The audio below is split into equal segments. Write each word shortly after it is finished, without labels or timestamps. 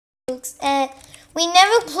And we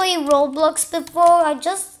never played Roblox before. I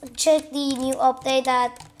just checked the new update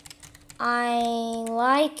that I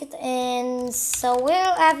liked, and so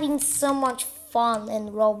we're having so much fun in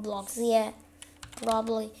Roblox. Yeah,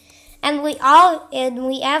 probably. And we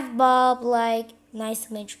have Bob, like, nice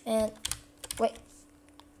to meet you. And wait.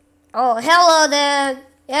 Oh, hello there.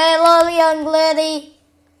 Hello, young lady.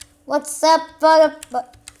 What's up,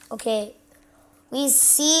 but okay. We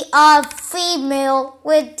see a female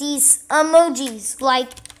with these emojis. Like,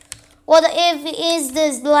 what if is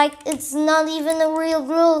this? Like, it's not even a real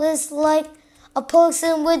girl. It's like a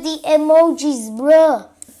person with the emojis, bruh.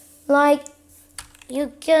 Like,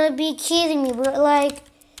 you gotta be kidding me, bro. Like,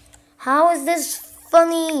 how is this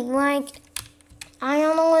funny? Like, I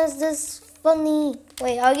don't know, is this funny?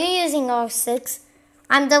 Wait, are you using R6?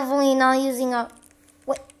 I'm definitely not using R...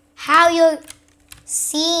 Wait, how you...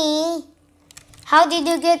 See? How did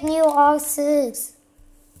you get new R6?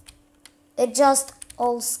 It's just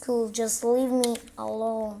old school. Just leave me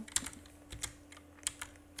alone.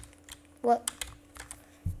 What?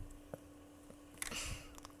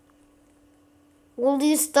 Will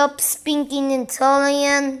you stop speaking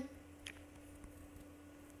Italian?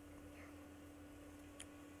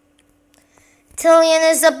 Italian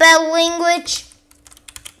is a bad language.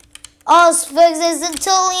 R6 is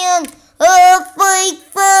Italian. Oh, fight,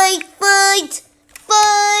 fight, fight.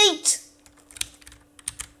 Fight!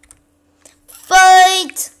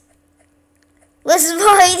 Fight! Let's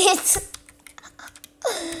fight it!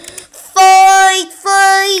 Fight!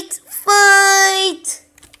 Fight! Fight!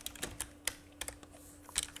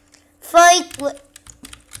 Fight!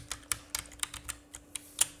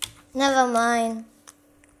 Never mind.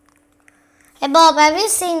 Hey Bob, have you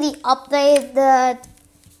seen the update that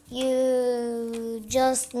you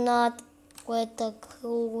just not with the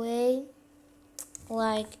cool way?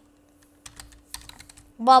 Like,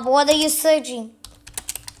 Bob, what are you searching?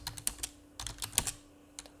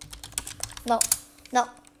 No,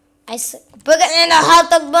 I said, put it in the hot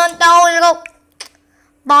dog bun down.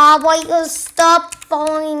 Bob, why you stop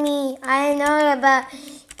following me? I know about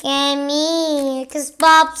me, cause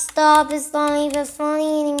Bob stop is not even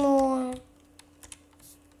funny anymore.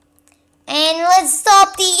 And let's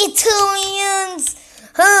stop the Italians.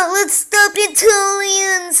 Let's stop the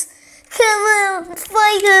Italians. Come on,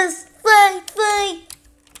 fight us! Fight, fight!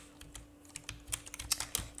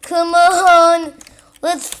 Come on,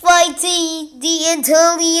 let's fight the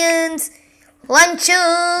Italians! Lancho!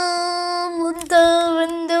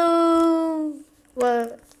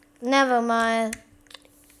 Well, never mind.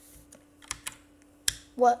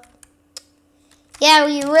 What? Yeah,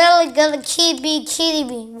 you really gonna be kidding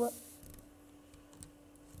me. What?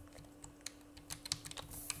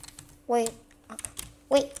 Wait.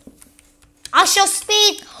 I shall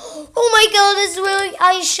speed. Oh my god, it's really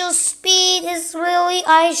I shall speed. It's really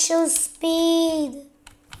I shall speed.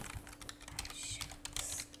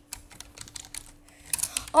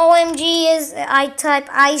 OMG is I type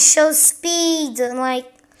I shall speed.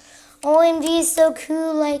 Like, OMG is so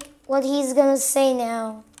cool. Like, what he's gonna say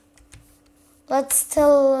now. Let's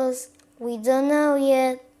tell us. We don't know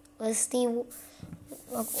yet. Let's see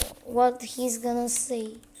what he's gonna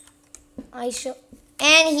say. I shall.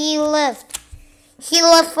 And he left. He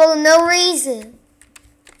left for no reason.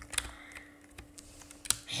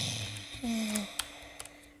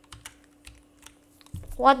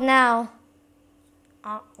 What now?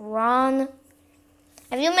 Ron?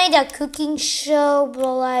 Have you made a cooking show,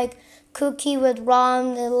 but like Cookie with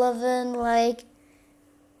Ron 11? Like,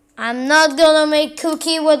 I'm not gonna make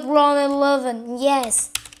Cookie with Ron 11.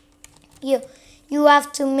 Yes. You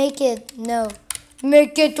have to make it. No.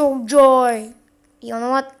 Make it or joy. You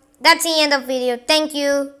know what? That's the end of the video. Thank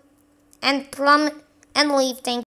you. And leave. Thank you.